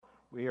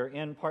We are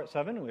in part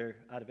 7. We're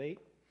out of 8.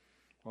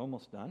 We're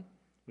almost done.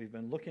 We've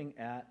been looking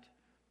at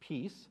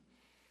peace.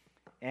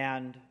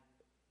 And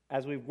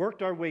as we've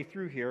worked our way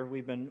through here,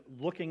 we've been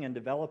looking and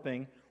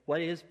developing what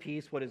is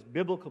peace, what is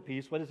biblical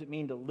peace, what does it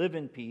mean to live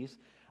in peace,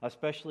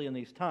 especially in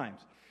these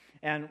times.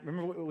 And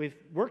remember, we've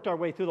worked our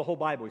way through the whole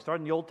Bible. We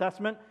started in the Old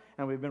Testament,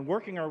 and we've been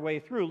working our way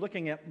through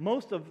looking at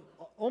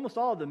almost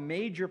all of the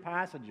major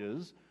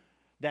passages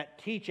that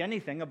teach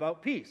anything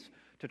about peace,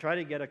 to try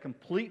to get a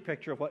complete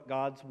picture of what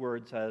God's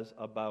Word says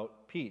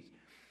about peace.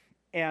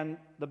 And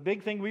the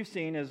big thing we've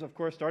seen is, of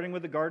course, starting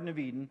with the Garden of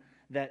Eden,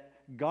 that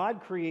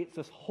God creates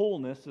this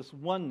wholeness, this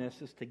oneness,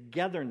 this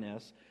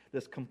togetherness,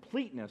 this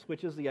completeness,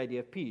 which is the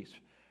idea of peace.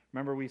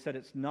 Remember, we said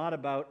it's not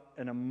about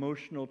an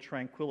emotional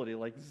tranquility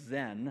like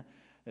Zen.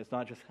 It's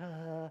not just,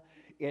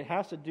 It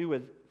has to do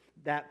with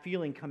that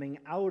feeling coming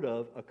out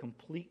of a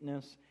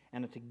completeness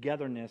and a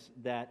togetherness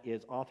that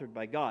is authored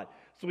by God.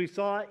 So we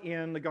saw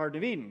in the Garden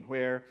of Eden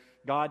where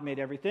God made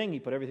everything, He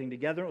put everything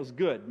together, it was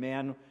good.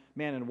 Man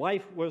and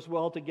wife was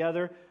well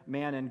together,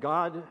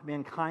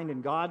 mankind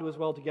and God was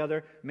well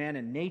together, man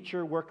and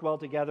nature worked well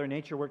together,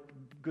 nature worked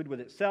good with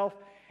itself,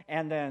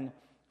 and then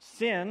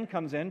sin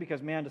comes in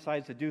because man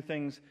decides to do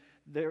things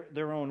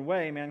their own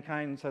way.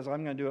 Mankind says,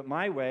 I'm going to do it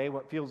my way,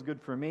 what feels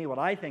good for me, what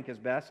I think is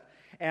best.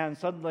 And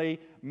suddenly,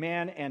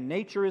 man and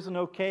nature isn't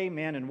okay,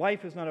 man and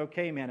wife is not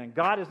okay, man and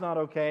God is not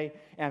okay,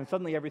 and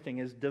suddenly everything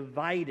is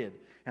divided.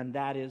 And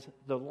that is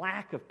the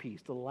lack of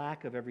peace, the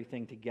lack of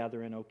everything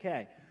together and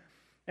okay.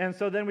 And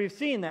so then we've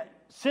seen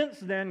that since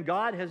then,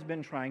 God has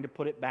been trying to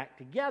put it back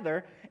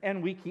together,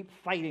 and we keep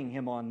fighting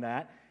Him on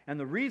that. And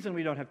the reason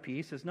we don't have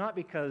peace is not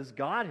because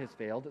God has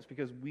failed, it's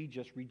because we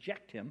just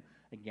reject Him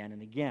again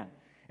and again.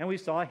 And we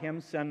saw Him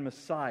send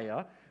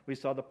Messiah. We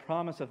saw the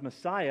promise of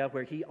Messiah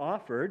where He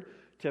offered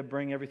to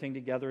bring everything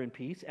together in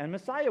peace. And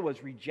Messiah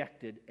was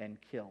rejected and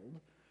killed.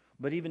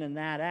 But even in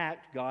that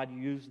act, God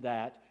used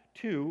that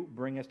to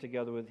bring us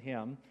together with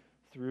Him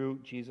through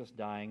Jesus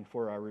dying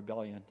for our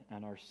rebellion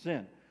and our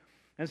sin.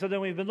 And so then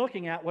we've been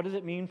looking at what does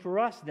it mean for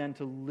us then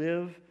to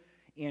live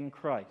in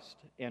Christ?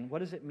 And what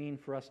does it mean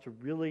for us to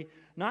really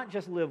not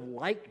just live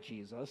like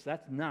Jesus,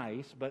 that's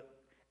nice, but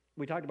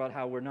we talked about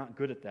how we're not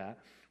good at that.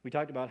 We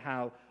talked about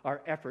how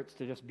our efforts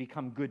to just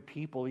become good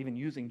people, even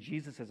using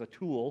Jesus as a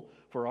tool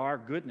for our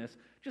goodness,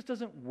 just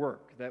doesn't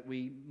work. That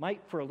we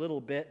might for a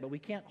little bit, but we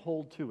can't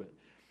hold to it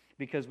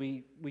because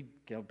we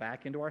go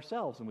back into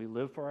ourselves and we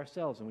live for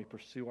ourselves and we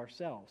pursue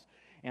ourselves.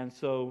 And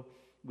so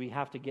we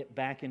have to get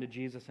back into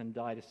Jesus and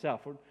die to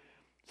self. So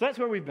that's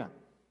where we've been.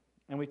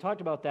 And we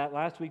talked about that.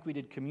 Last week we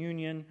did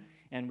communion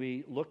and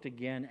we looked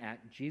again at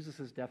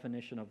Jesus'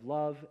 definition of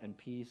love and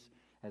peace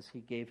as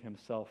He gave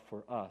Himself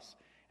for us.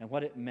 And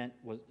what it meant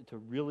was to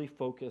really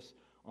focus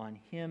on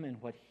Him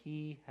and what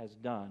He has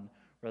done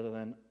rather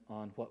than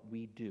on what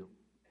we do.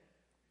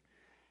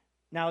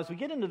 Now, as we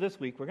get into this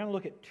week, we're going to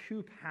look at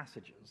two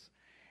passages.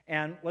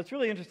 And what's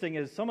really interesting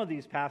is some of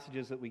these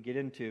passages that we get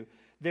into,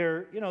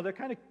 they're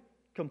kind of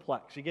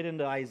complex. You get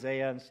into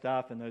Isaiah and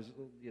stuff, and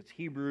it's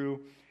Hebrew,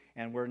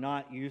 and we're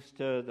not used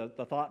to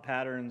the thought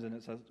patterns, and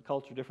it's a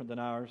culture different than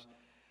ours.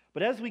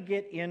 But as we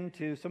get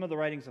into some of the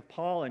writings of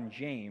Paul and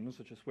James,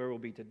 which is where we'll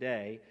be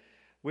today,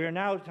 we are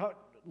now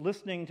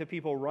listening to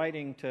people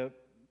writing to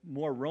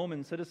more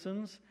Roman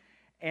citizens,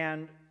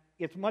 and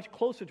it's much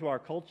closer to our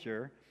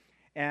culture.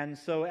 And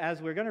so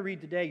as we're going to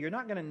read today, you're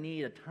not going to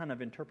need a ton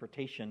of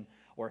interpretation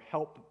or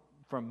help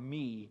from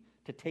me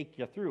to take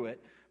you through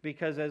it,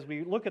 because as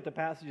we look at the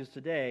passages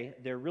today,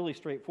 they're really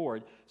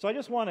straightforward. So I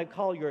just want to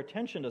call your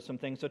attention to some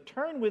things. So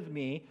turn with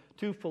me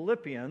to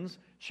Philippians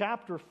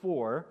chapter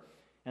 4,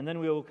 and then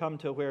we will come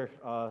to where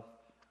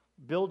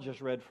Bill just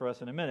read for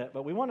us in a minute.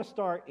 But we want to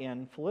start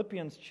in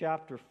Philippians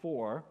chapter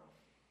 4.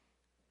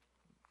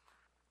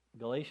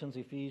 Galatians,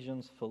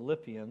 Ephesians,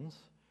 Philippians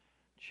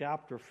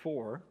chapter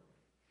 4.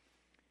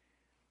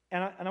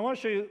 And I want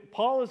to show you,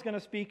 Paul is going to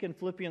speak in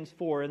Philippians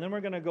 4, and then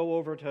we're going to go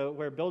over to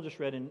where Bill just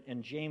read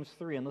in James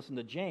 3 and listen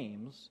to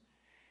James.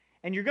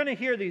 And you're going to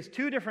hear these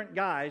two different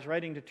guys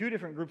writing to two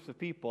different groups of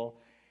people,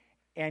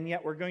 and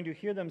yet we're going to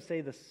hear them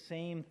say the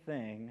same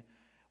thing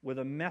with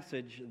a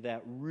message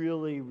that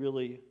really,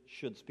 really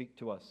should speak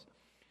to us.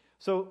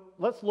 So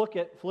let's look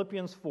at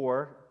Philippians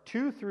 4,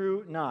 2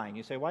 through 9.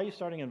 You say, why are you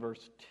starting in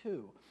verse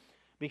 2?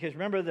 Because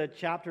remember the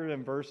chapter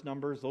and verse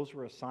numbers, those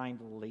were assigned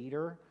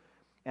later.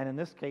 And in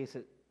this case,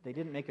 they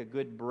didn't make a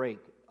good break.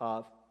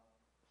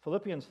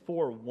 Philippians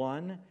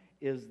 4:1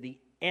 is the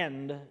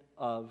end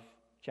of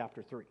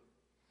chapter 3.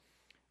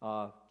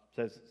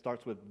 It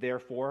starts with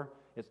therefore.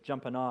 It's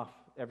jumping off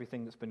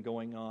everything that's been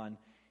going on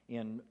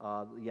in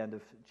the end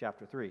of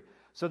chapter 3.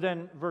 So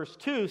then verse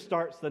 2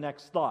 starts the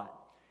next thought.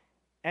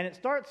 And it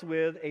starts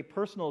with a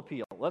personal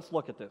appeal. Let's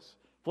look at this.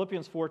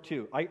 Philippians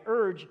 4:2. I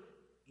urge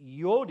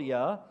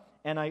Euodia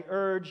and I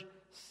urge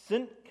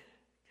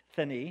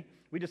Syntyche.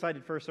 We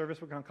decided first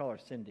service we're going to call her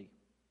Cindy.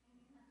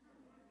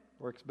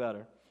 Works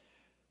better.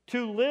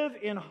 To live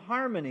in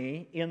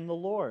harmony in the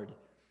Lord.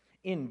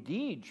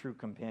 Indeed, true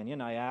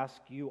companion, I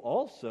ask you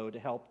also to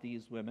help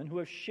these women who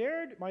have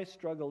shared my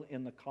struggle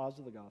in the cause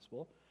of the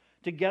gospel,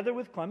 together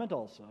with Clement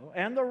also,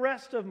 and the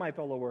rest of my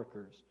fellow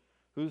workers,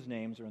 whose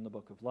names are in the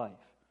book of life.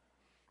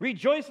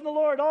 Rejoice in the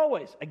Lord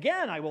always.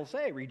 Again, I will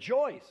say,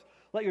 rejoice.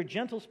 Let your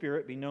gentle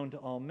spirit be known to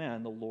all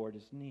men. The Lord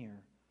is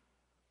near.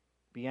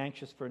 Be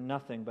anxious for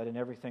nothing, but in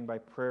everything by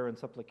prayer and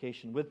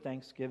supplication with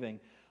thanksgiving,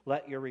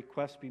 let your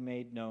requests be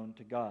made known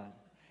to God.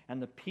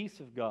 And the peace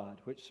of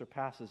God, which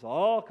surpasses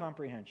all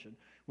comprehension,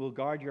 will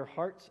guard your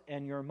hearts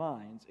and your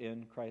minds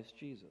in Christ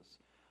Jesus.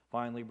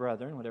 Finally,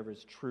 brethren, whatever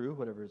is true,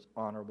 whatever is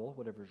honorable,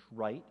 whatever is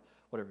right,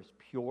 whatever is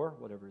pure,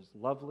 whatever is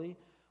lovely,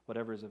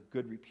 whatever is of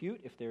good repute,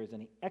 if there is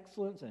any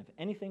excellence and if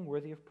anything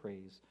worthy of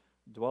praise,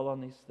 dwell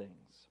on these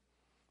things.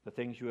 The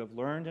things you have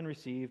learned and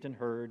received and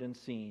heard and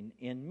seen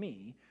in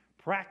me,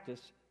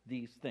 practice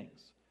these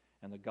things,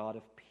 and the God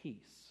of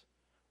peace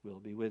will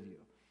be with you.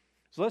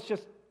 So let's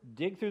just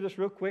dig through this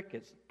real quick.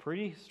 It's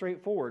pretty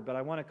straightforward, but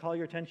I want to call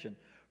your attention.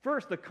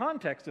 First, the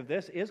context of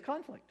this is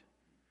conflict.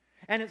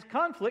 And it's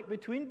conflict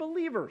between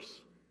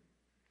believers.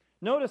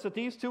 Notice that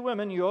these two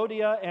women,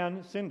 Euodia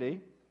and Cindy,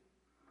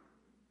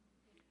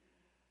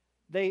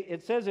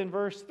 it says in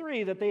verse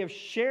 3 that they have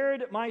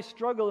shared my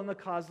struggle in the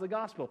cause of the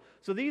gospel.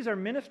 So these are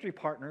ministry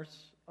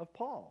partners of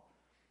Paul.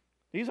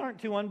 These aren't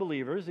two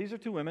unbelievers. These are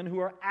two women who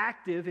are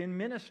active in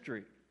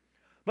ministry.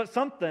 But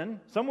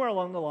somewhere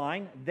along the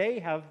line, they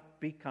have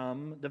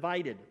become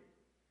divided.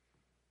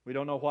 We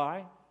don't know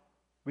why.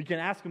 We can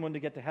ask them when they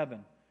get to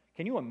heaven.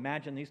 Can you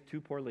imagine these two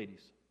poor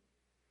ladies?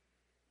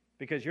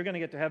 Because you're going to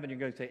get to heaven, you're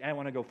going to say, I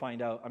want to go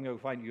find out. I'm going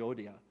to go find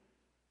Euodia. And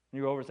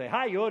you go over and say,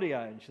 hi,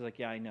 Euodia. And she's like,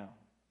 yeah, I know.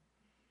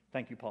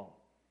 Thank you, Paul.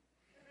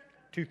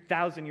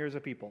 2,000 years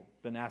of people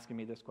been asking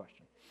me this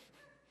question.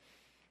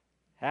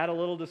 Had a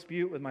little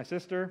dispute with my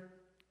sister,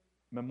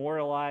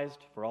 memorialized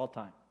for all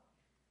time.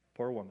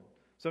 Poor woman.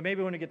 So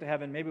maybe when we get to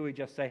heaven, maybe we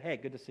just say, hey,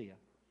 good to see you.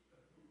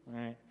 All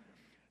right.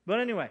 But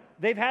anyway,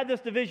 they've had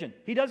this division.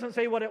 He doesn't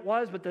say what it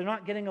was, but they're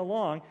not getting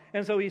along.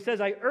 And so he says,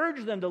 I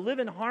urge them to live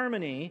in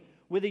harmony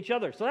with each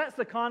other. So that's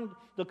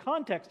the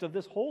context of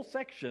this whole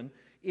section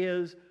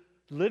is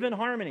live in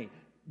harmony.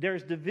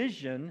 There's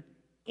division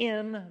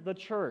in the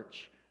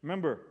church.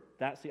 Remember,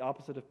 that's the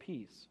opposite of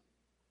peace.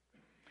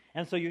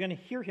 And so you're going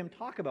to hear him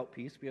talk about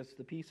peace because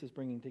the peace is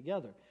bringing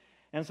together.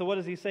 And so what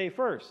does he say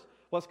first?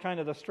 What's kind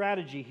of the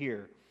strategy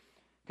here?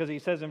 Because he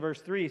says in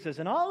verse 3, he says,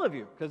 in all of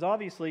you, because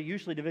obviously,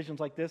 usually divisions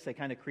like this, they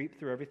kind of creep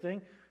through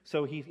everything.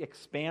 So he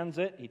expands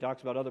it. He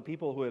talks about other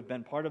people who have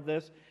been part of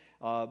this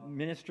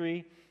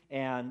ministry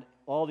and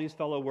all these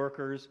fellow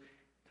workers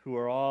who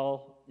are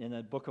all in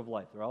the book of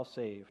life. They're all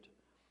saved.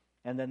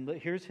 And then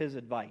here's his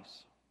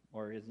advice,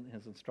 or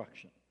his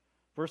instruction.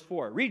 Verse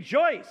 4,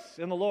 rejoice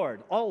in the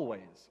Lord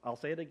always. I'll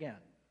say it again.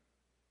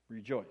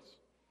 Rejoice.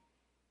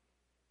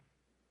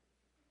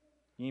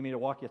 You need me to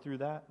walk you through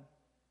that?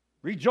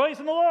 Rejoice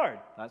in the Lord.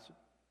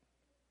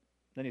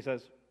 Then he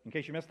says, in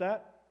case you missed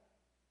that,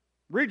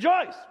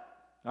 rejoice.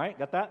 All right,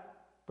 got that?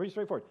 Pretty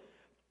straightforward.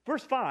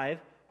 Verse 5,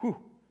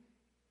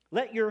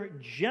 let your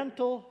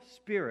gentle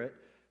spirit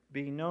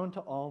be known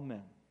to all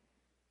men.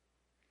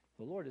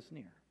 The Lord is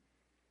near.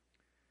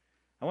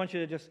 I want you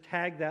to just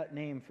tag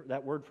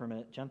that word for a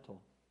minute,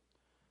 gentle.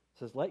 It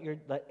says,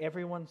 let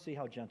everyone see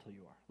how gentle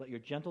you are. Let your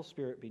gentle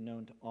spirit be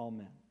known to all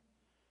men.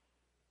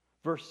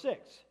 Verse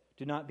 6,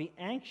 do not be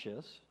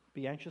anxious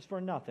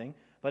for nothing,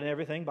 but in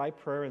everything by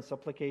prayer and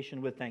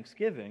supplication with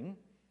thanksgiving.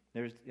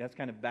 That's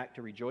kind of back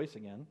to rejoice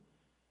again.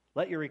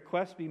 Let your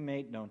requests be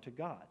made known to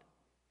God.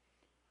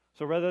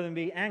 So rather than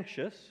be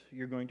anxious,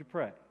 you're going to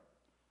pray.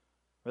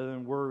 Rather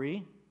than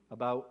worry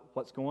about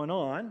what's going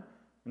on,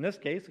 in this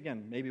case,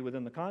 again, maybe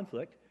within the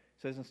conflict,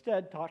 it says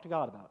instead, talk to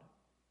God about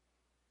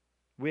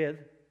it. With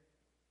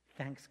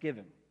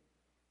thanksgiving.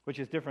 Which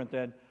is different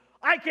than,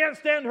 I can't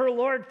stand her,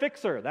 Lord,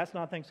 fix her. That's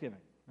not thanksgiving.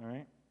 All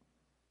right?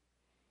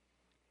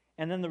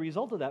 And then the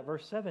result of that,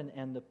 verse 7,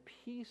 and the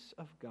peace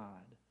of God,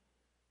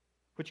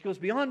 which goes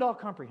beyond all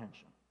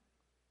comprehension,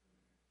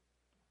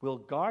 will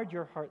guard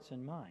your hearts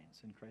and minds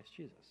in Christ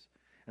Jesus.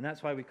 And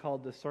that's why we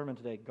called this sermon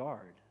today,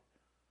 Guard.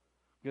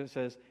 Because it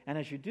says, and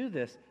as you do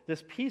this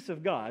peace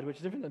of God, which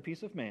is different than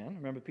peace of man,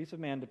 remember, peace of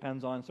man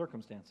depends on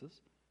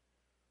circumstances.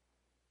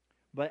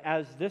 But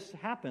as this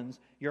happens,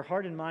 your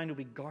heart and mind will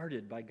be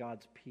guarded by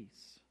God's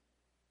peace.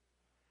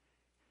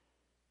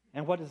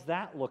 And what does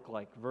that look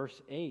like?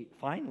 Verse 8,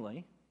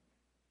 finally,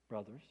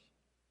 brothers,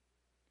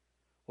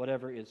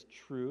 whatever is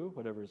true,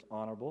 whatever is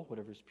honorable,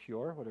 whatever is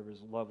pure, whatever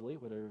is lovely,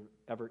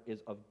 whatever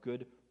is of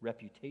good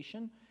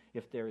reputation,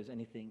 if there is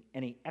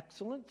any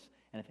excellence,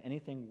 and if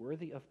anything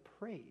worthy of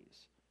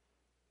praise,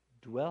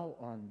 dwell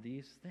on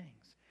these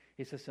things.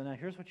 He says, so now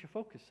here's what you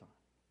focus on.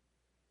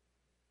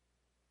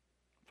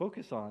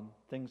 Focus on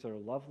things that are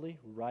lovely,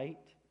 right,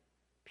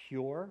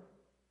 pure,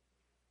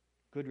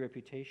 good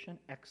reputation,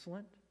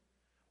 excellent,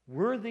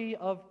 worthy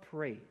of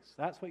praise.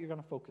 That's what you're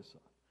going to focus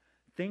on.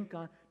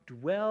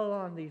 Dwell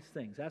on these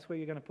things. That's where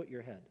you're going to put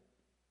your head.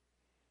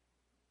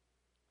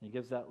 And he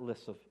gives that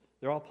list of,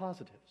 they're all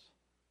positives.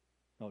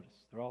 Notice,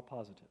 they're all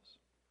positives.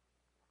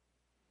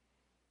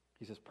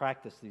 He says,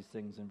 practice these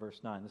things in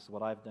verse 9. This is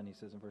what I've done, he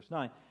says in verse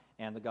 9.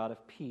 And the God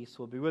of peace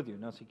will be with you.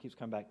 Notice he keeps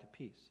coming back to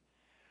peace.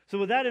 So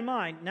with that in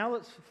mind, now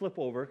let's flip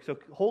over. So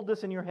hold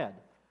this in your head,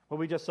 what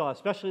we just saw,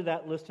 especially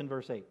that list in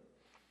verse 8.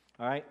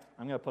 All right,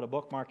 I'm going to put a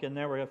bookmark in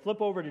there. We're going to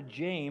flip over to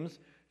James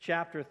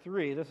chapter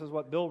 3. This is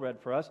what Bill read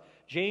for us.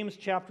 James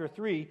chapter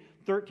 3,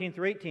 13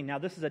 through 18. Now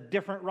this is a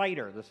different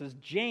writer. This is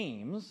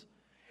James.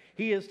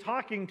 He is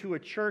talking to a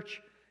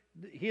church.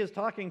 He is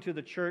talking to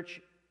the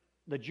church,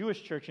 the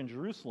Jewish church in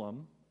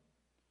Jerusalem.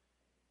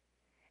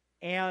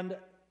 And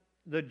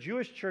the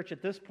Jewish church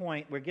at this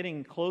point, we're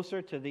getting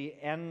closer to the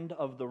end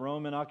of the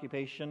Roman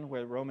occupation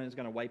where Rome is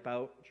going to wipe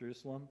out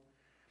Jerusalem.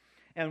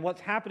 And what's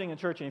happening in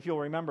church, and if you'll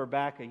remember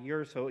back a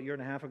year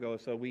and a half ago,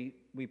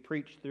 I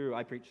preached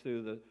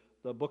through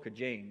the book of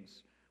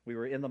James. We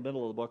were in the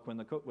middle of the book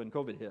when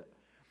COVID hit.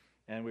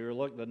 And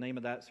the name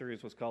of that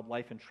series was called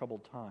Life in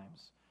Troubled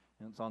Times.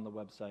 And it's on the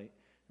website.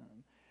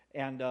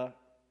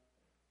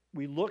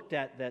 We looked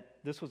at that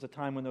this was a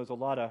time when there was a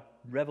lot of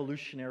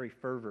revolutionary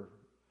fervor.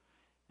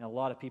 And a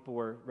lot of people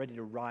were ready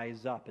to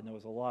rise up, and there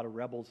was a lot of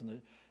rebels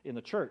in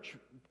the church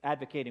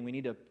advocating we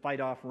need to fight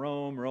off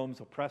Rome.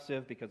 Rome's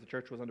oppressive because the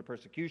church was under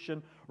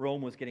persecution.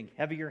 Rome was getting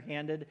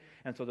heavier-handed,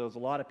 and so there was a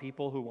lot of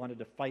people who wanted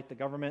to fight the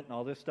government and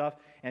all this stuff.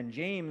 And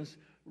James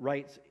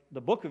writes the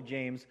book of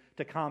James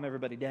to calm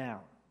everybody down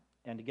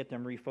and to get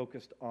them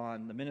refocused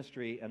on the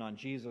ministry and on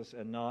Jesus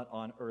and not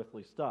on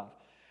earthly stuff.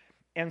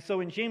 And so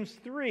in James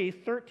 3,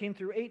 13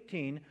 through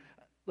 18,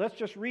 let's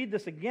just read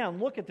this again.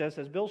 Look at this,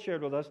 as Bill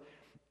shared with us,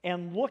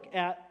 and look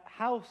at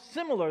how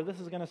similar this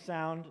is going to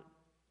sound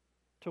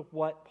to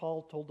what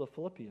Paul told the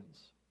Philippians.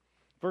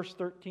 Verse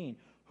 13,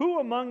 who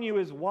among you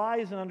is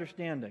wise and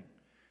understanding?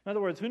 In other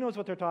words, who knows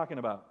what they're talking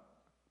about?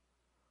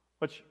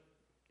 Which,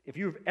 if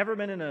you've ever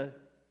been in an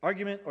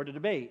argument or a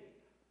debate,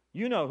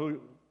 you know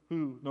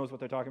who knows what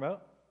they're talking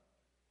about.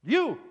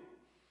 You!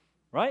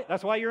 Right?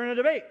 That's why you're in a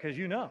debate, because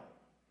you know.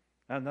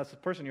 And that's the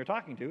person you're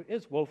talking to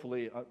is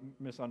woefully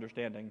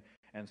misunderstanding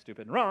and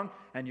stupid and wrong,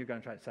 and you're going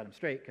to try to set them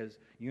straight because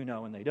you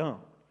know and they don't.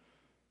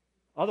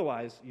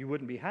 Otherwise, you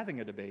wouldn't be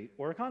having a debate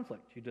or a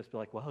conflict. You'd just be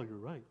like, well, you're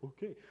right,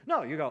 okay.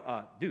 No, you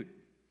go, dude.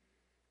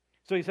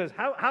 So he says,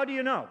 how do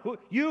you know?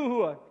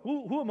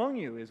 Who among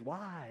you is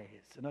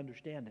wise and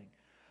understanding?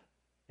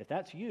 If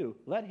that's you,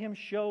 let him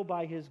show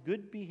by his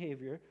good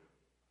behavior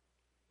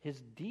his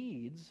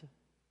deeds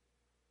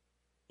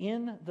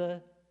in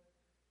the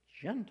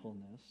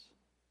gentleness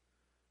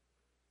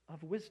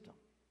of wisdom.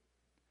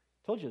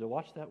 Told you to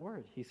watch that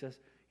word. He says,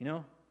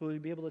 who will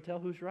be able to tell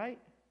who's right?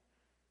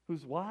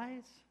 Who's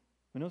wise?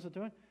 Who knows what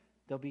they're doing?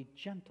 They'll be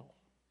gentle.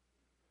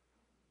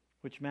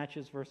 Which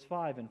matches verse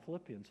 5 in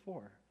Philippians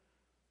 4.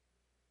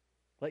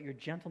 Let your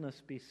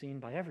gentleness be seen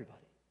by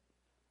everybody.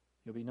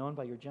 You'll be known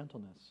by your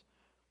gentleness.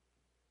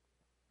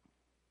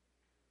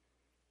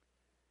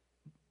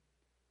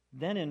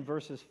 Then in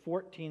verses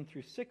 14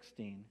 through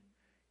 16,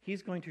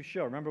 he's going to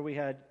show. Remember we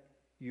had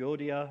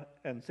Euodia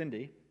and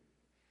Cindy.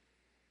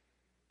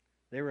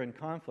 They were in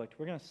conflict.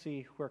 We're going to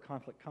see where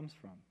conflict comes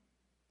from.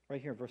 Right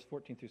here, verse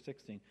 14 through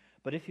 16.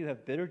 But if you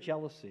have bitter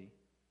jealousy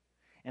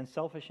and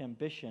selfish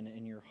ambition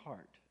in your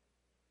heart.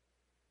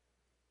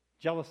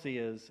 Jealousy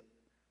is,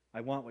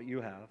 I want what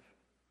you have,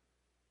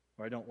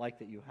 or I don't like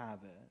that you have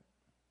it.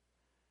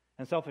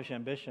 And selfish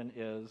ambition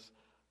is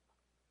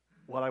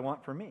what I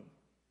want for me.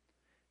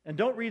 And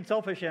don't read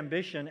selfish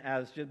ambition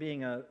as just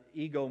being an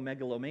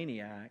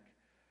ego-megalomaniac,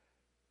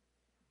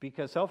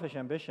 because selfish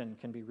ambition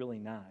can be really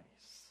nice.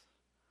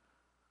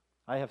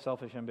 I have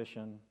selfish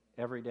ambition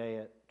every day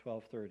at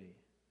 12:30,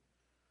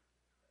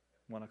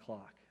 1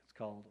 o'clock. It's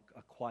called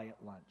a quiet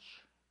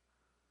lunch.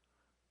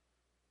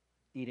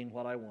 Eating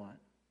what I want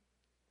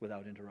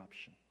without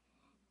interruption.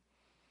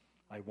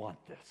 I want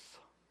this.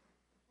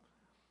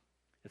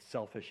 It's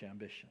selfish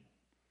ambition.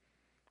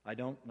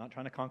 Not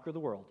trying to conquer the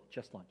world,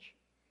 just lunch.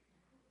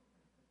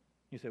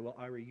 You say, well,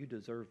 Ira, you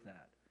deserve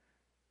that.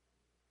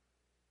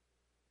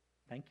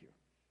 Thank you.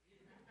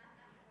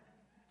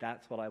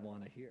 That's what I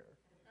want to hear.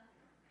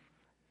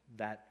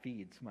 That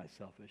feeds my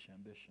selfish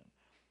ambition.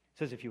 It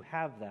says if you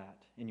have that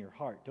in your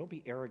heart, don't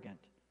be arrogant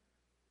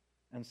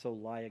and so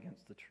lie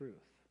against the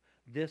truth.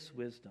 This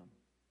wisdom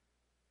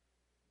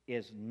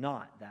is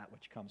not that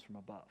which comes from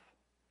above.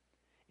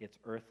 It's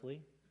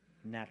earthly,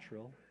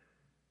 natural,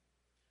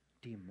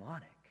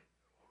 demonic.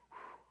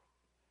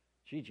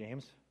 Gee,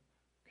 James,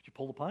 could you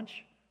pull the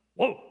punch?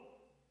 Whoa!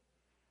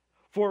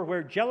 For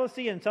where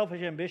jealousy and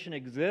selfish ambition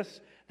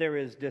exists, there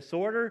is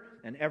disorder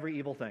and every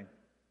evil thing.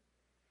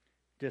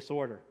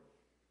 Disorder,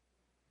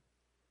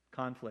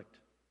 conflict,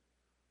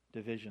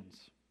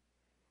 divisions.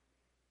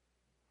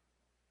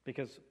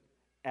 Because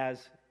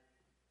as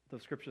the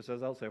scripture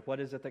says elsewhere, what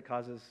is it that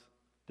causes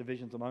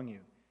divisions among you?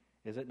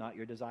 Is it not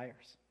your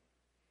desires?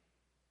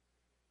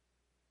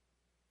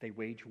 They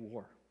wage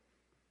war.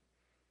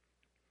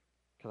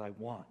 Because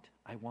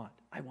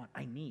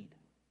I need.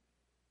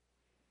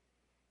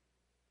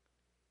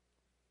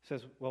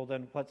 Says, well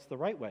then what's the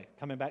right way?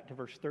 Coming back to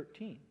verse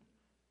 13.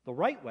 The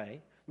right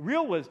way,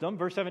 real wisdom,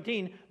 verse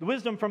 17, the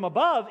wisdom from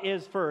above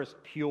is first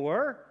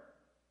pure,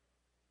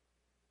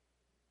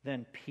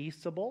 then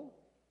peaceable,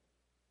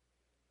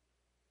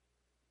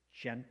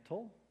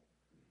 gentle,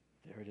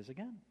 there it is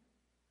again,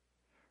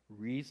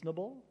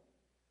 reasonable,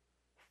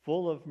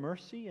 full of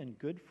mercy and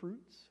good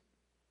fruits,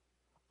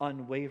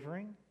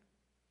 unwavering,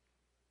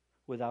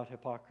 without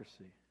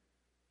hypocrisy.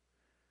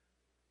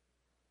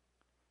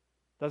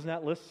 Doesn't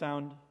that list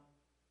sound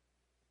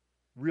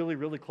really,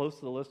 really close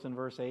to the list in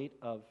verse 8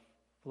 of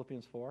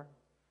Philippians 4?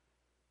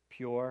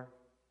 Pure,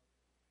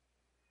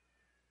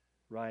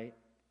 right,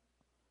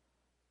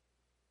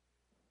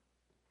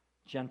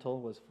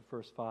 gentle was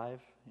verse 5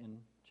 in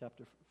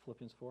chapter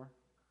Philippians 4.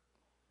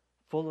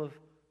 Full of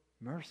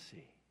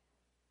mercy.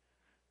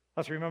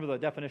 Let's remember the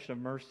definition of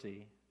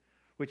mercy,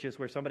 which is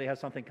where somebody has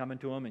something coming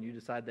to them and you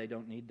decide they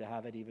don't need to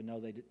have it even though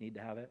they need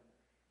to have it.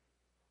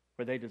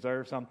 Where they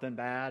deserve something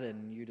bad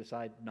and you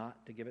decide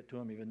not to give it to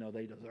them even though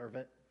they deserve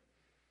it.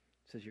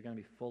 It says you're going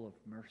to be full of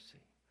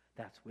mercy.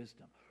 That's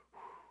wisdom.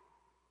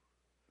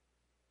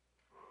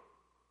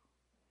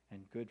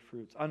 And good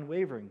fruits.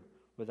 Unwavering,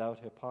 without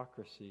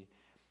hypocrisy.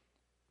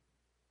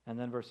 And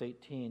then verse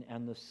 18,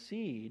 and the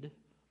seed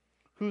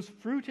whose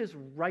fruit is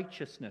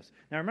righteousness.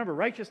 Now remember,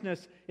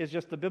 righteousness is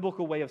just the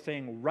biblical way of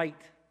saying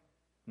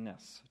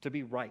rightness, to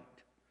be right.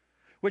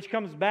 Which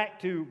comes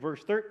back to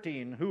verse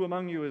 13, who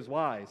among you is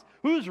wise?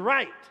 Who's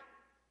right?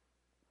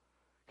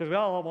 Because we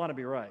all want to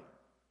be right.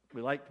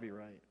 We like to be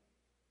right.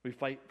 We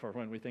fight for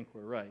when we think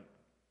we're right.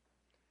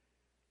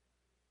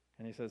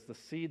 And he says, the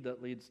seed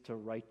that leads to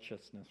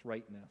righteousness,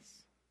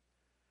 rightness,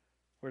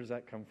 where does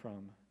that come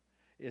from?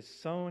 Is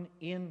sown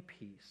in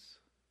peace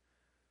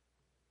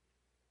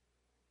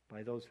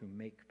by those who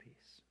make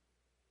peace.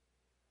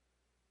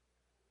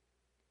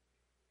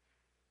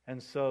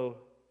 And so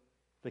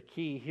the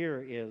key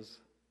here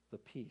is the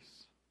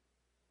peace.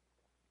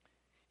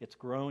 It's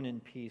grown in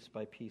peace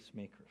by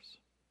peacemakers.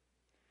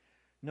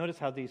 Notice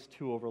how these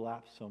two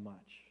overlap so much,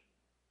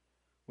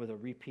 with a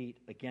repeat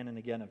again and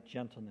again of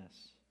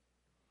gentleness,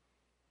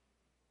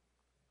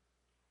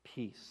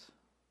 peace,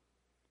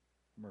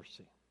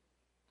 mercy.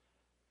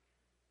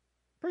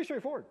 Pretty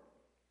straightforward.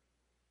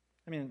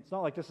 I mean, it's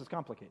not like this is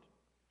complicated.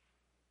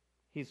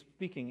 He's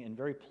speaking in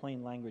very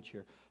plain language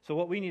here. So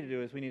what we need to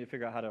do is we need to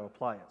figure out how to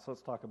apply it. So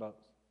let's talk about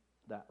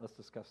that. Let's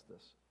discuss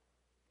this.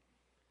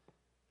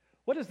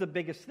 What is the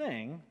biggest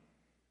thing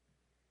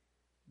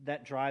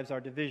that drives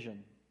our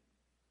division?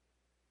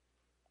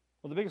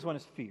 Well, the biggest one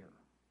is fear.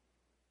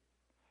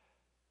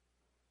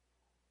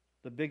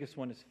 The biggest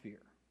one is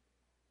fear.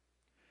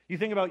 You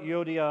think about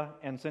Yodia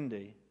and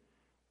Cindy,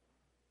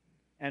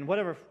 and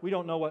whatever, we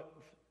don't know what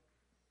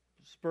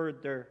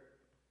spurred their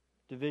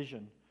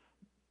division.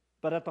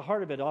 But at the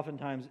heart of it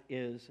oftentimes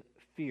is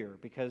fear.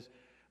 Because,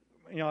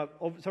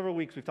 over several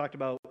weeks we've talked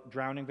about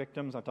drowning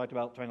victims. I've talked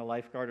about trying to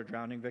lifeguard a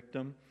drowning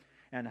victim.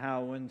 And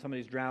how when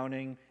somebody's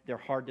drowning, they're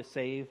hard to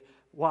save.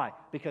 Why?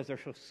 Because they're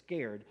so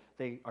scared.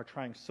 They are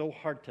trying so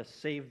hard to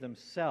save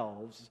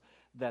themselves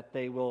that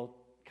they will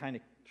kind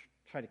of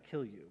try to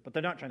kill you. But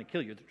they're not trying to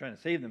kill you. They're trying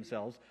to save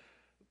themselves.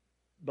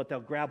 But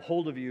they'll grab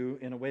hold of you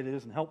in a way that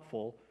isn't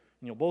helpful.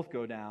 And you'll both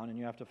go down, and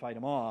you have to fight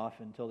them off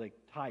until they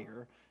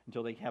tire,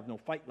 until they have no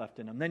fight left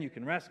in them. Then you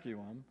can rescue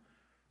them.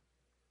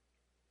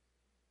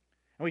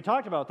 And we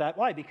talked about that.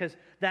 Why? Because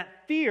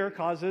that fear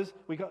causes,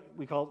 we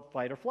call it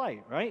fight or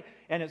flight, right?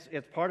 And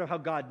it's part of how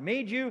God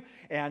made you,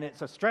 and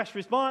it's a stress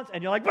response,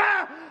 and you're like,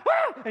 bah!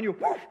 Ah! And you,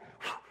 whoosh,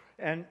 whoosh,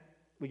 and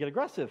we get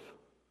aggressive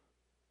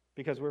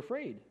because we're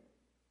afraid.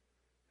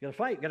 You got to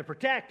fight, you got to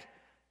protect.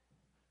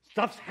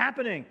 Stuff's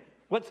happening.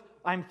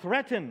 I'm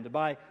threatened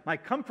by my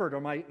comfort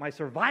or my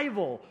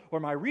survival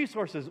or my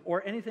resources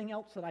or anything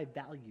else that I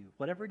value.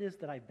 Whatever it is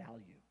that I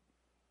value.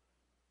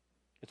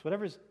 It's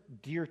whatever's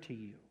dear to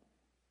you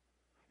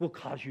will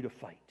cause you to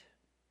fight.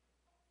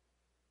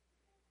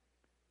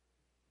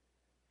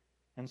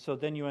 And so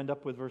then you end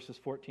up with verses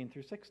 14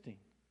 through 16.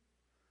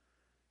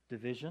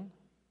 Division.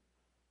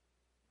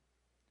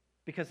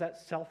 Because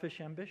that's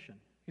selfish ambition.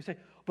 You say,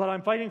 but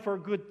I'm fighting for a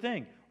good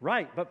thing.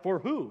 Right, but for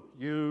who?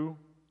 You.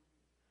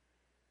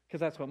 Because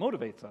that's what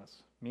motivates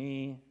us.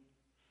 Me.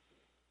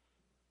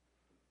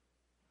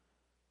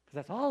 Because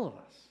that's all of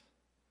us.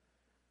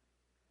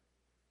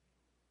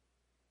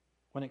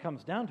 When it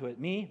comes down to it,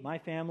 me, my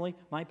family,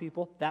 my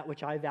people, that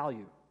which I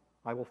value,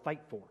 I will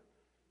fight for.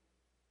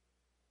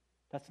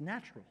 That's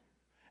natural.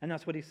 And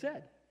that's what he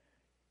said.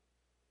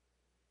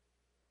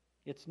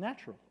 It's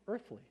natural,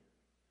 earthly,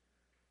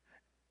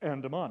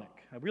 and demonic.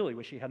 I really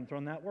wish he hadn't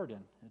thrown that word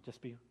in. It'd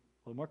just be a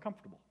little more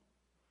comfortable.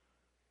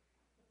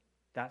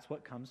 That's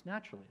what comes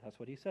naturally. That's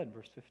what he said in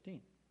verse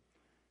 15.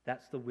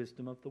 That's the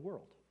wisdom of the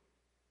world.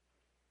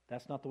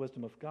 That's not the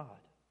wisdom of God.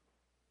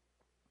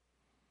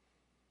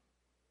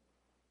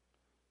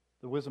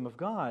 The wisdom of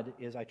God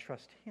is I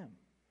trust him.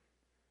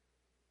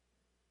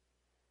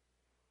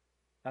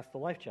 That's the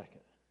life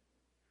jacket.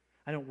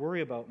 I don't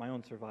worry about my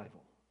own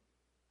survival.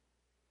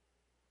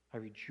 I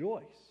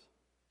rejoice.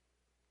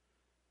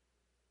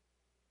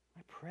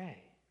 I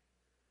pray.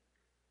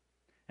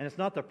 And it's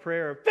not the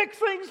prayer of, fix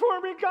things for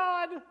me,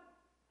 God.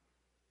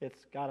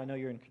 It's, God, I know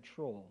you're in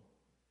control.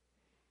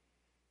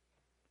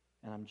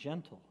 and I'm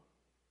gentle,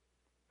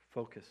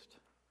 focused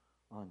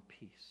on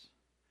peace.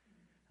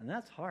 And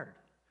that's hard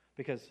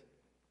because,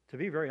 to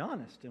be very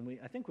honest, and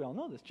I think we all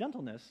know this,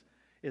 gentleness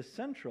is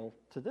central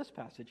to this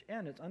passage,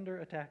 and it's under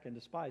attack and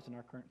despised in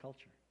our current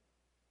culture.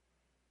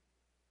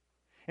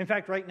 In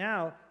fact, right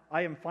now,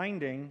 I am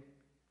finding,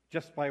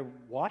 just by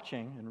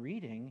watching and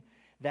reading,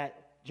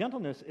 that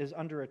gentleness is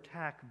under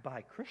attack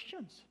by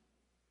Christians.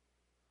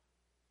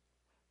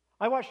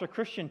 I watched a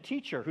Christian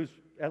teacher who's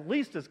at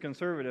least as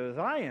conservative as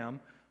I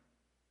am.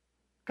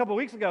 A couple of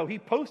weeks ago, he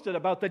posted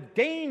about the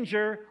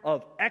danger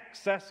of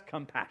excess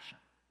compassion.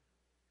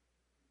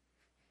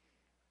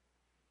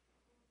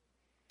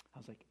 I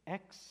was like,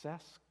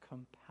 excess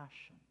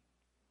compassion.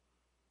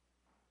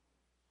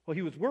 Well,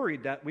 he was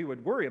worried that we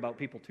would worry about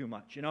people too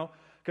much,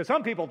 because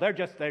some people they're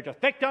just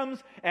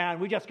victims,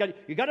 and you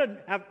got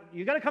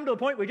to come to the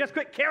point where you just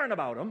quit caring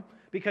about them,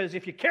 because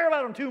if you care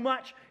about them too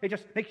much, it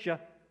just makes you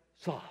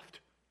soft.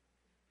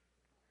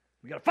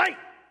 We got to fight.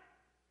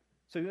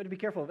 So you got to be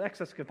careful of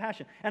excess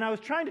compassion. And I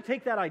was trying to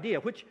take that idea,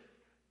 which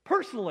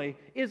personally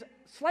is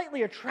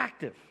slightly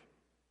attractive,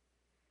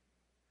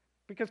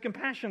 because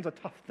compassion's a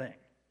tough thing.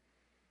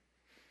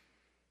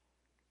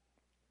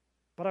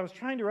 But I was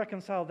trying to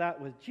reconcile that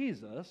with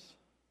Jesus,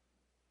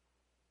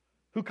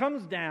 who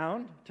comes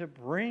down to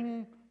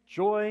bring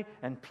joy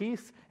and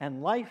peace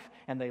and life,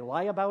 and they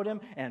lie about him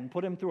and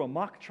put him through a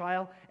mock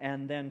trial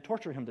and then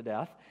torture him to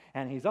death.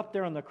 And he's up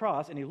there on the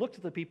cross, and he looks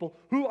at the people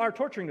who are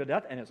torturing to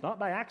death, and it's not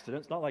by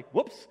accident. It's not like,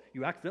 whoops,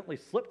 you accidentally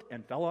slipped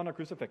and fell on a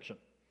crucifixion.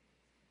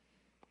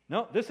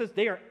 No,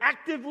 they are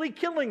actively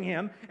killing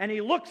him, and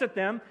he looks at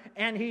them,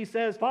 and he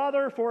says,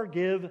 Father,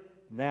 forgive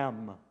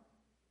them.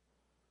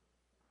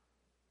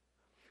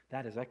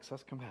 That is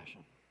excess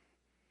compassion.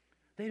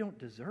 They don't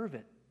deserve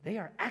it. They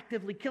are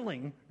actively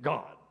killing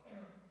God.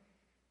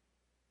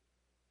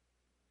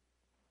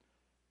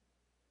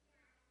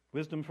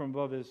 Wisdom from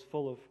above is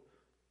full of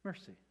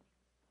mercy.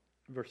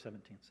 Verse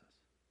 17 says.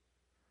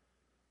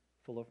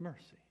 Full of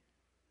mercy.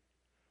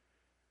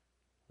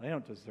 They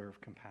don't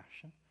deserve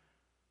compassion.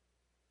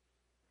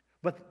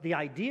 But the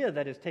idea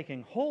that is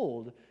taking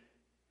hold,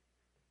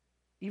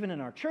 even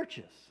in our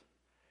churches,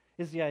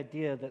 is the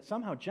idea that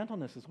somehow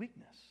gentleness is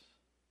weakness.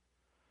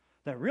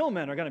 That real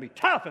men are going to be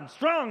tough and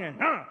strong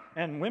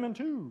and women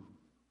too.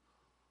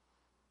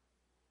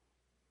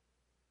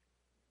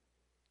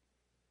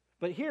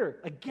 But here,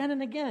 again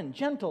and again,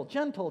 gentle,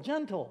 gentle,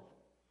 gentle.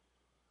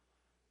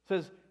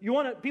 Says, you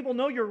want people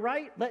know you're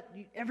right? Let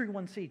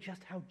everyone see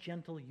just how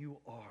gentle you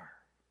are.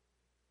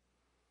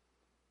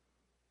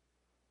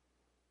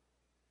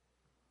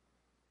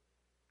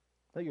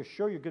 Let you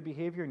show your good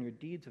behavior and your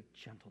deeds of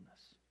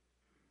gentleness.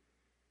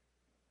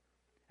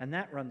 And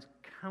that runs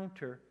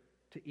counter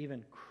to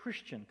even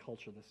Christian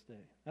culture this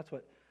day. That's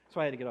why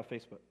I had to get off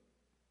Facebook,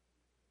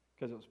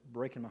 because it was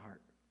breaking my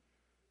heart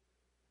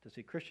to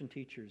see Christian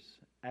teachers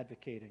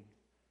advocating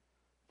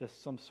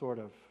some sort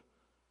of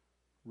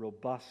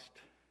robust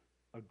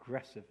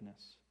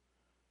aggressiveness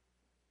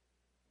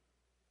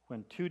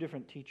when two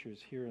different teachers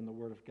here in the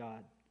Word of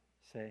God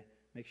say,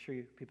 make sure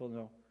people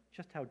know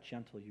just how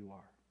gentle you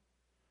are.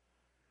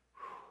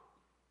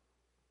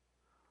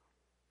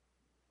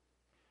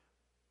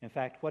 In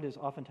fact, what is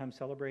oftentimes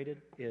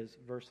celebrated is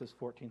verses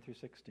 14 through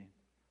 16.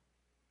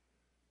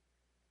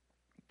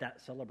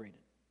 That's celebrated.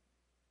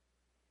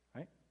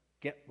 Right?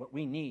 Get what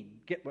we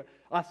need. Get what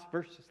us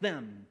versus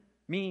them.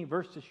 Me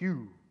versus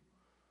you.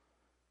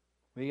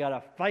 We got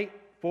to fight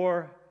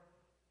for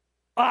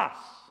us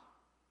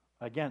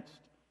against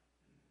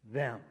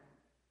them.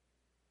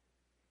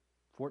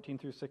 14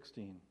 through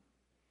 16.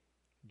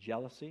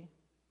 Jealousy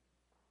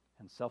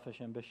and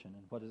selfish ambition.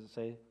 And what does it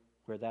say?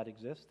 Where that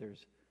exists,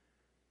 there's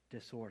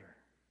disorder.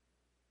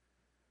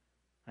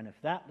 And if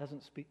that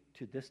doesn't speak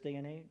to this day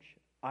and age,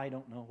 I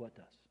don't know what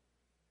does.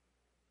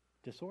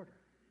 Disorder.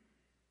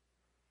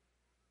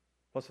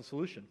 What's the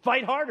solution?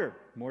 Fight harder.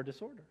 More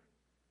disorder.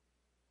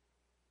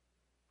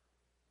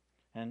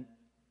 And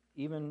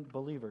even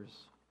believers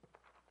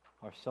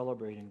are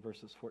celebrating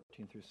verses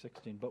 14 through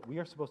 16. But we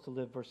are supposed to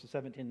live verses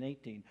 17 and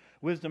 18.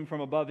 Wisdom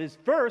from above is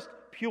first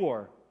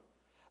pure,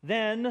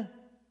 then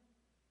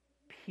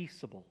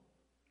peaceable,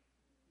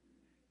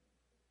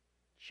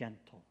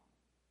 gentle,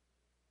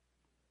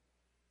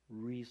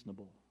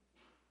 reasonable,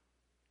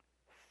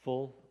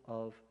 full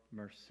of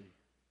mercy,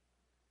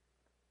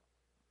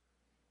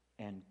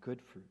 and good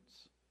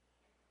fruits,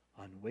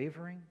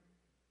 unwavering,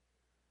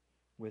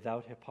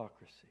 without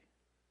hypocrisy.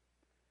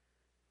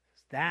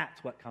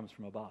 That's what comes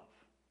from above.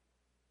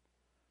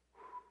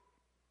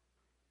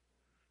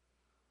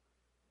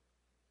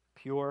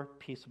 Pure,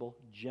 peaceable,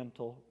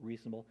 gentle,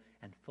 reasonable,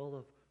 and full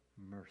of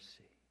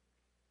mercy.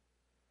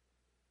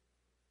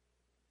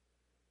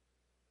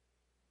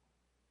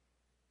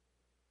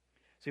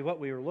 See, what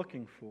we were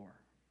looking for,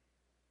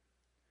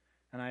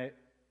 and I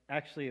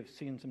actually have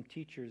seen some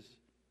teachers,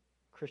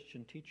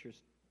 Christian teachers,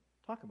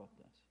 talk about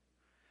this.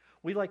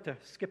 We like to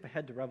skip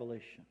ahead to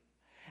Revelation.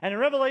 And in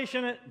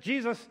Revelation,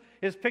 Jesus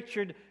is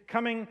pictured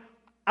coming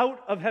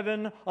out of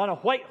heaven on a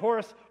white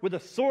horse with a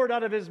sword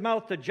out of his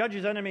mouth to judge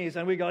his enemies.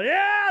 And we go,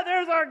 yeah,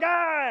 there's our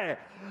guy.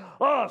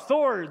 Oh,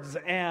 swords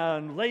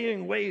and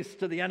laying waste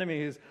to the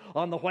enemies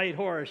on the white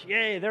horse.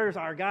 Yay, there's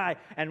our guy.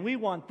 And we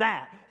want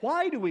that.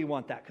 Why do we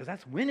want that? Because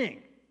that's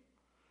winning.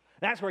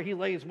 That's where he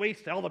lays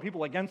waste to all the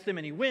people against him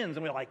and he wins.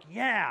 And we're like,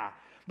 yeah.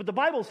 But the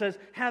Bible says,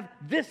 have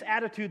this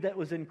attitude that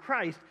was in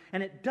Christ.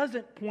 And it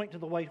doesn't point to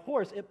the white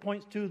horse. It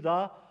points to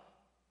the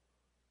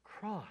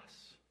cross.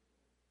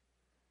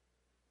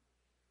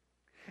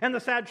 And the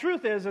sad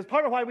truth is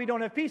part of why we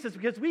don't have peace is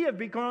because we have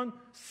become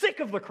sick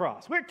of the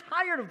cross. We're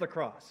tired of the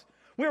cross.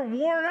 We're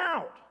worn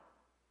out.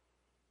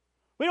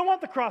 We don't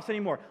want the cross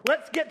anymore.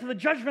 Let's get to the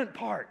judgment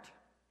part.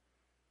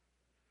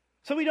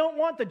 So we don't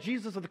want the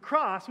Jesus of the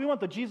cross. We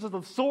want the Jesus of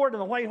the sword and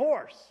the white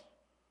horse.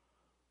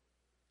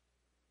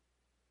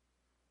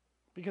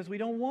 Because we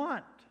don't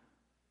want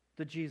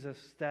the Jesus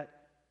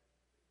that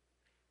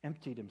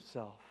emptied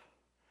himself.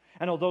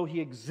 And although he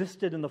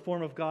existed in the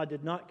form of God,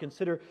 did not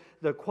consider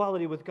the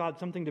equality with God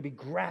something to be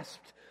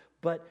grasped,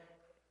 but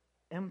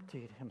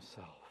emptied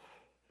himself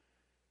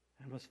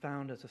and was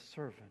found as a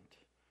servant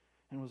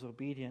and was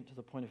obedient to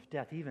the point of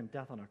death, even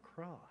death on a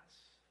cross.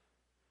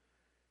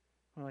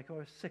 We're like, oh,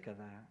 we're sick of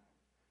that.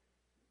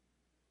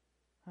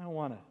 I don't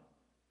want to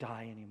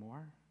die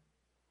anymore.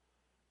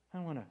 I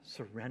don't want to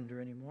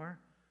surrender anymore.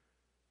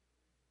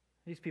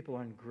 These people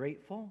are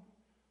ungrateful.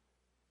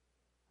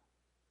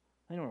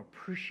 They don't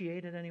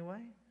appreciate it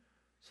anyway.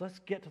 So let's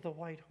get to the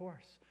white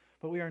horse.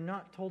 But we are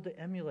not told to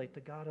emulate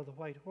the God of the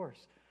white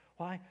horse.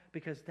 Why?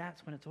 Because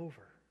that's when it's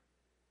over.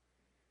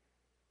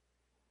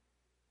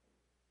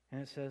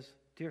 And it says,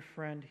 dear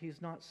friend,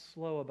 he's not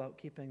slow about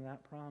keeping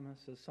that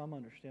promise, as some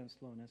understand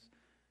slowness,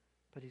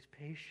 but he's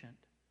patient.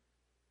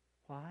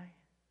 Why?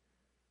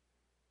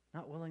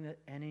 Not willing that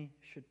any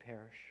should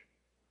perish,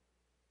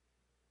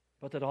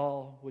 but that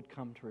all would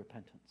come to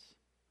repentance.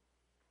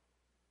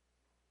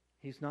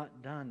 He's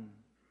not done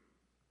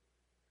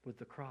with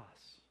the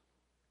cross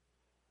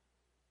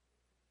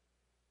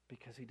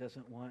because he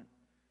doesn't want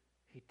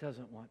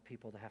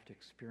people to have to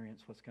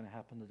experience what's going to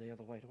happen the day of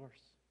the white horse.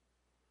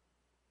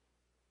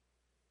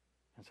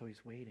 And so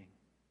he's waiting.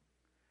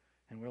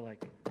 And we're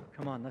like,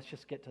 come on, let's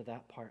just get to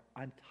that part.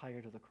 I'm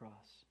tired of the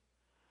cross.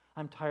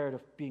 I'm tired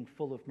of being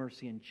full of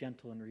mercy and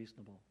gentle and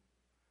reasonable.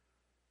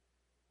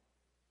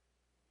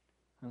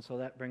 And so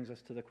that brings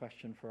us to the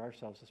question for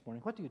ourselves this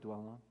morning. What do you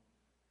dwell on?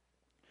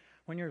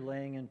 When you're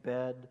laying in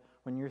bed,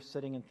 when you're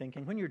sitting and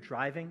thinking, when you're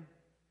driving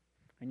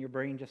and your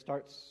brain just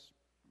starts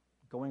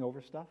going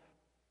over stuff,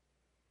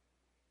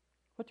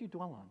 what do you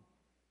dwell on?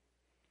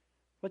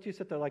 What do you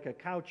sit there like a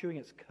cow chewing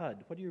its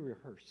cud? What do you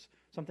rehearse?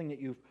 Something that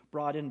you've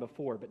brought in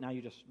before, but now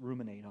you just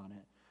ruminate on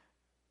it.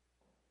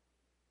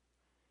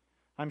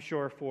 I'm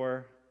sure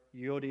for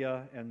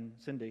Yodia and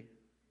Cindy,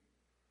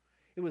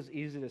 it was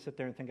easy to sit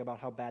there and think about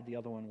how bad the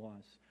other one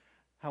was,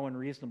 how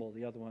unreasonable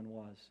the other one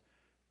was,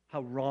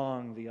 how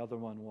wrong the other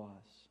one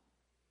was.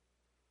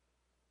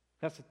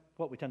 That's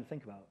what we tend to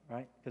think about,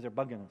 right? Because they're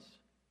bugging us.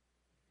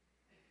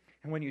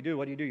 And when you do,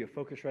 what do? You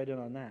focus right in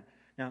on that.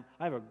 Now,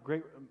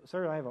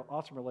 Sarah and I have an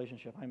awesome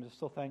relationship. I'm just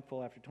so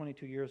thankful. After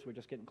 22 years, we're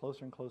just getting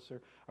closer and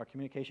closer. Our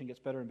communication gets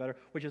better and better,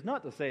 which is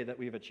not to say that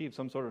we've achieved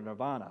some sort of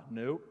nirvana.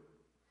 Nope.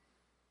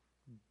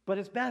 But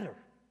it's better.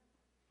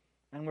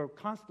 And we're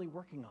constantly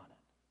working on it.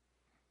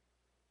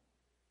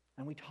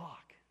 And we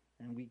talk,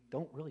 and we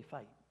don't really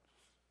fight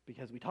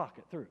because we talk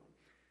it through.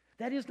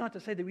 That is not to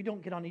say that we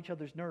don't get on each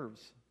other's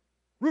nerves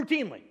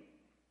routinely.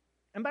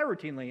 And by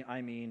routinely,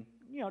 I mean,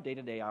 day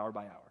to day, hour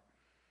by hour.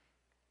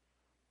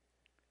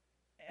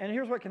 And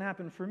here's what can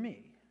happen for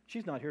me.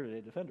 She's not here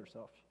today to defend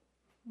herself.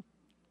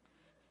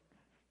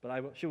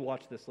 But she'll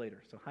watch this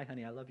later. So, hi,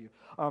 honey, I love you.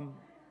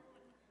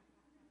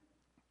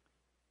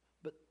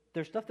 But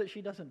there's stuff that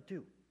she doesn't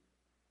do.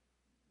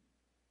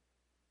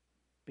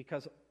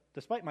 Because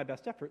despite my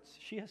best efforts,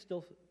 she has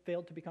still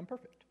failed to become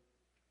perfect.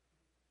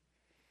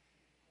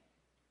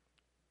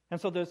 And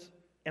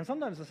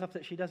sometimes the stuff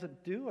that she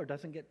doesn't do or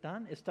doesn't get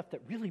done is stuff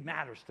that really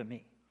matters to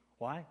me.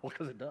 Why? Well,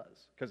 because it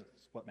does. Because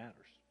it's what matters.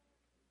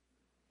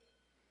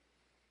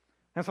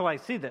 And so I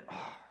see that,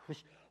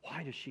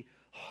 why does she do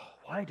that?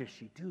 Why does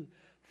she do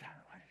that?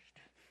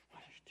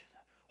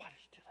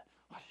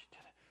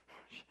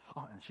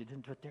 Oh, and she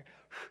didn't do it there.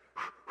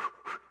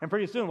 And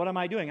pretty soon, what am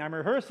I doing? I'm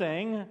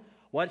rehearsing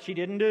what she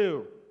didn't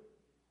do.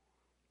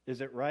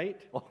 Is it right?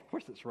 Well, of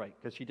course it's right,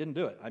 because she didn't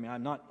do it. I mean,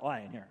 I'm not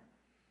lying here.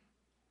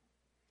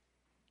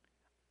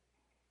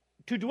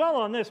 To dwell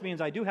on this means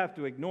I do have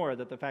to ignore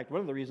that the fact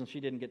one of the reasons she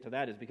didn't get to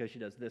that is because she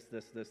does this,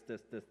 and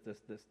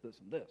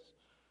this.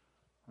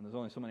 And there's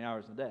only so many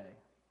hours in a day.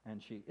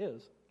 And she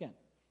is, again,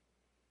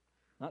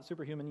 not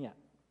superhuman yet.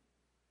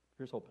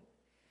 Here's hoping.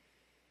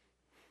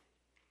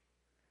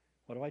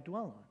 What do I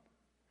dwell on?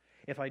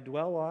 If I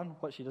dwell on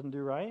what she doesn't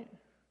do right,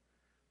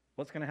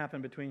 what's going to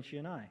happen between she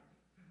and I?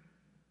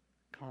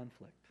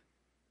 Conflict.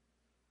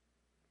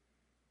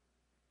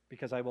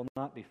 Because I will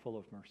not be full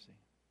of mercy.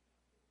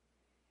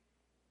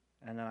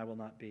 And then I will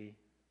not be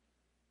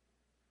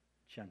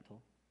gentle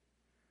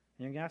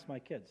And you can ask my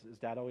kids, is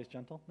Dad always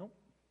gentle? Nope.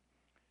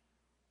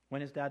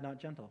 When is Dad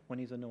not gentle? When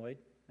he's annoyed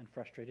and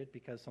frustrated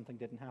because something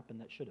didn't happen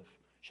that should have.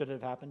 Should it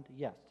have happened?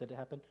 Yes. Did it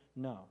happen?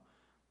 No.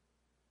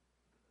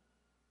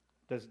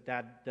 Does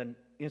Dad then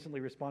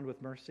instantly respond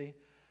with mercy?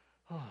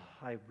 Oh,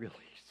 I really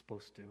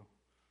supposed to.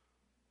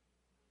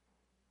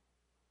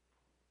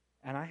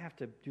 And I have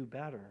to do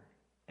better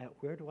at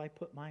where do I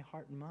put my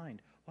heart and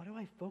mind? What do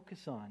I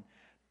focus on?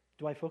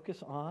 Do I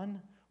focus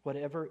on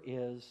whatever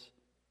is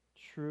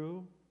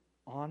true,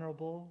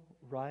 honorable,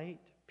 right,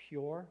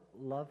 pure,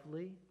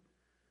 lovely?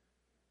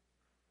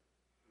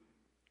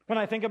 When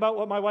I think about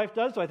what my wife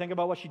does, do I think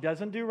about what she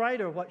doesn't do right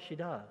or what she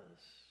does?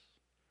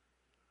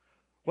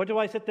 What do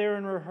I sit there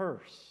and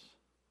rehearse?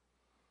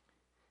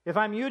 If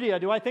I'm Eudia,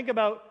 do I think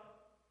about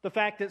the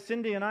fact that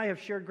Cindy and I have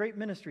shared great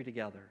ministry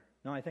together?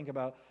 No, I think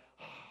about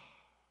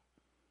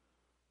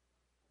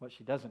what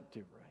she doesn't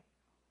do right.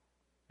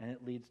 And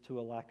it leads to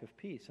a lack of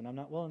peace. And I'm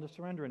not willing to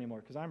surrender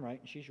anymore because I'm right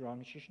and she's wrong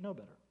and she should know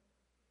better.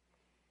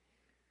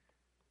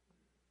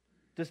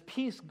 Does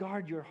peace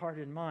guard your heart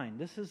and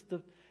mind?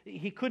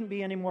 He couldn't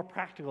be any more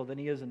practical than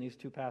he is in these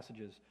two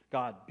passages,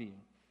 God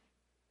being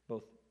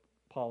both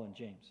Paul and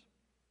James.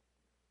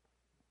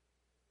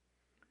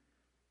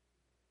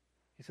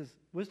 He says,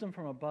 wisdom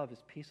from above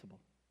is peaceable,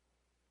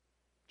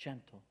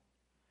 gentle,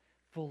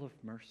 full of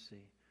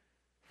mercy.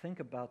 Think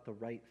about the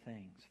right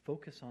things.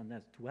 Focus on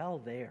this. Dwell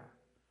there.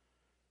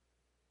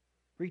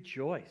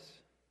 Rejoice.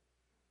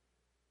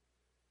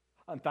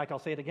 In fact, I'll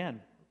say it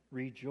again.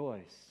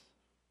 Rejoice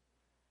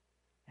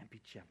and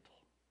be gentle.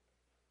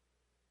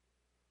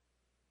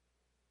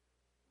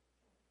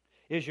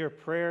 Is your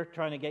prayer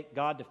trying to get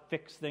God to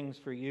fix things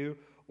for you,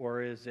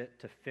 or is it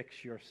to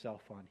fix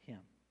yourself on Him?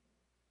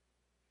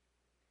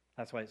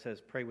 That's why it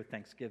says pray with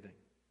thanksgiving.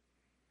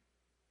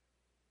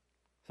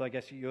 So I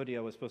guess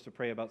Euodia was supposed to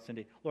pray about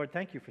Cindy. Lord,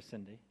 thank you for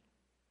Cindy.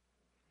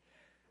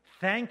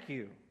 Thank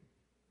you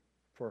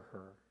for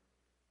her.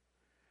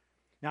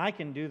 Now, I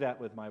can do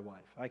that with my wife.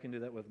 I can do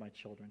that with my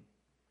children.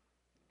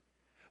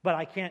 But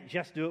I can't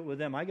just do it with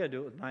them. I got to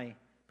do it with my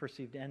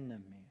perceived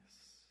enemies.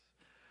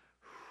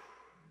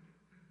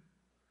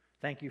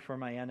 Thank you for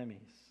my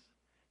enemies.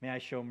 May I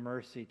show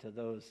mercy to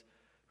those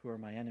who are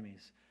my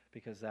enemies,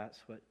 because that's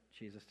what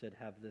Jesus did,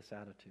 have this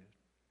attitude.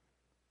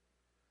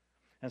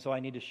 And so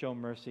I need to show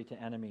mercy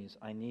to enemies.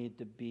 I need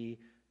to be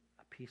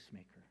a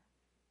peacemaker.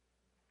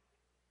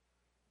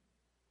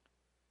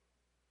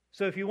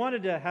 So if you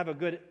wanted to have a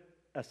good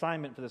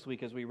assignment for this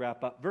week as we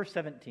wrap up, verse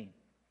 17.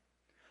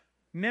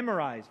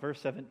 Memorize verse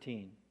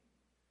 17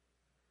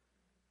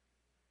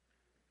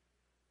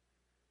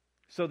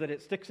 so that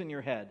it sticks in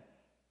your head.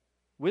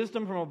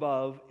 Wisdom from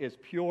above is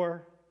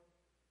pure,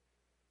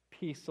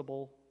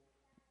 peaceable,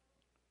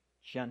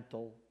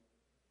 gentle,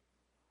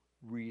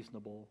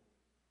 reasonable,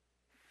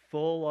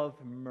 full of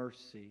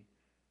mercy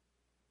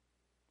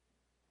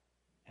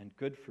and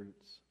good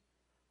fruits,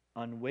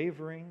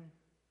 unwavering,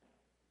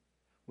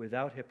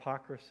 without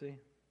hypocrisy.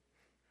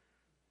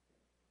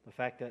 The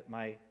fact that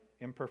my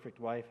imperfect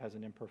wife has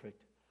an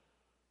imperfect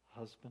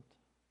husband,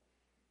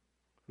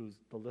 who's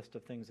the list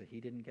of things that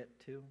he didn't get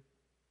to.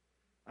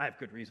 I have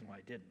good reason why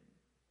I didn't.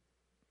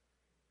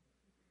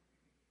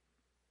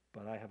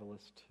 But I have a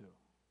list too.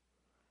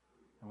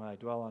 And when I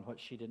dwell on what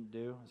she didn't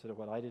do instead of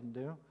what I didn't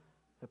do,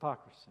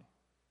 hypocrisy.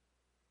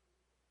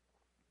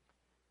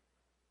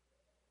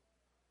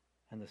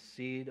 And the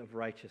seed of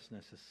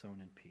righteousness is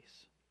sown in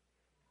peace.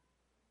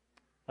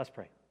 Let's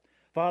pray.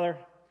 Father,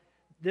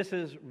 this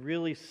is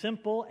really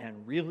simple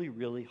and really,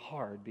 really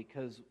hard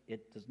because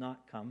it does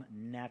not come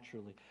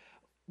naturally.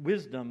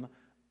 Wisdom,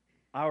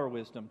 our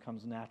wisdom,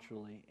 comes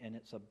naturally, and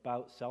it's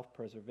about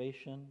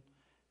self-preservation.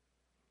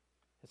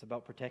 It's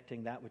about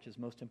protecting that which is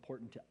most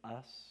important to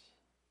us,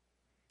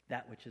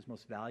 that which is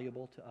most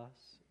valuable to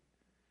us.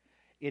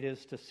 It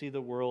is to see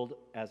the world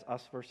as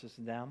us versus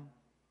them,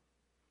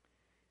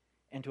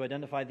 and to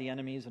identify the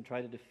enemies and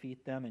try to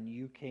defeat them. And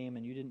you came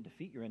and you didn't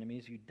defeat your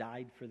enemies, you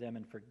died for them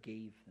and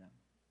forgave them.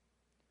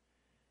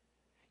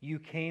 You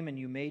came and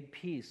you made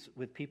peace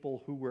with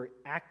people who were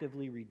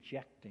actively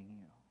rejecting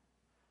you,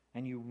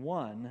 and you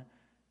won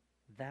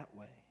that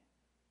way.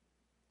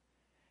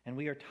 And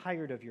we are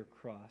tired of your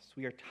cross.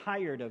 We are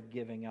tired of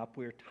giving up.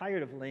 We are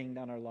tired of laying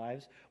down our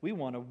lives. We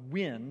want to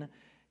win,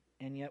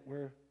 and yet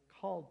we're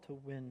called to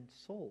win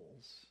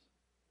souls,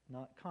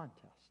 not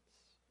contests.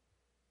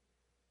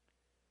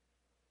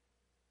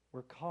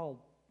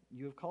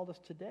 You have called us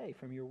today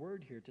from your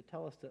word here to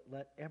tell us that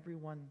let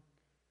everyone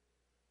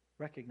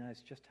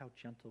recognize just how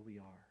gentle we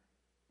are.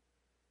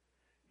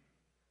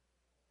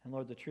 And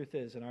Lord, the truth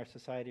is, in our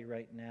society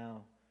right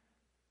now,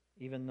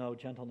 even though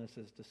gentleness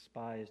is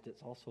despised,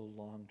 it's also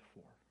longed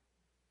for.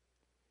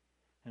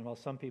 And while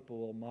some people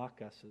will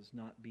mock us as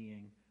not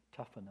being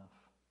tough enough,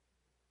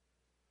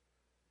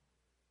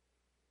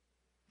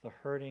 the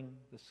hurting,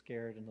 the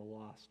scared, and the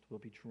lost will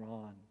be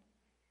drawn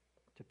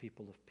to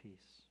people of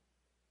peace.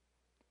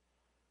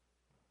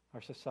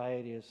 Our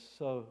society is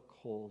so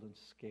cold and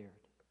scared.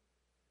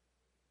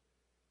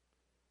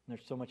 And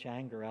there's so much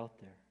anger out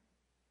there.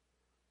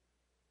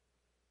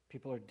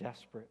 People are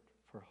desperate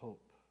for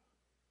hope.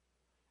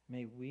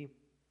 May we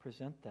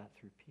present that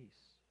through peace.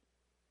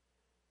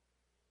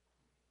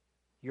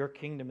 Your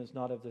kingdom is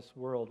not of this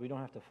world. We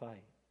don't have to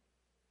fight.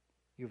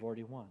 You've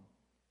already won.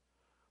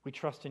 We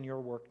trust in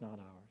your work, not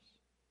ours.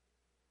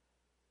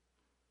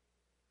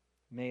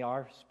 May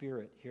our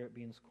spirit here at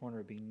Beans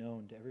Corner be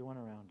known to everyone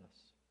around us.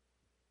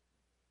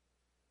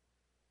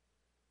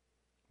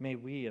 May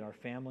we in our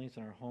families,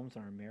 in our homes,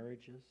 in our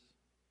marriages,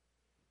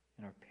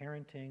 in our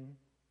parenting,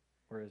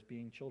 or as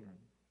being children,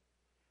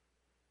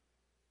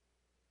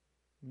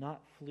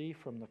 not flee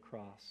from the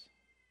cross,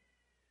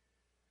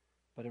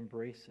 but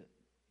embrace it,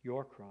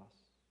 your cross,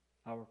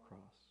 our cross,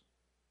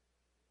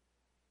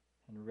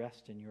 and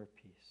rest in your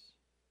peace.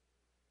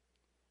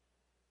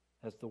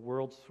 As the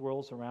world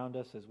swirls around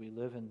us, as we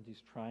live in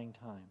these trying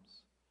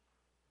times,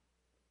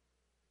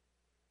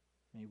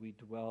 may we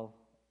dwell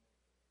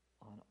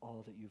on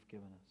all that you've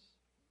given us.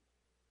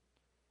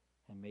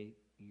 And may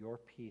your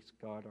peace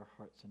guard our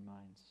hearts and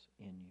minds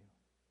in you.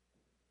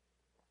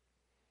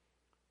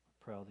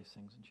 I pray all these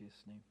things in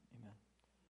Jesus' name. Amen.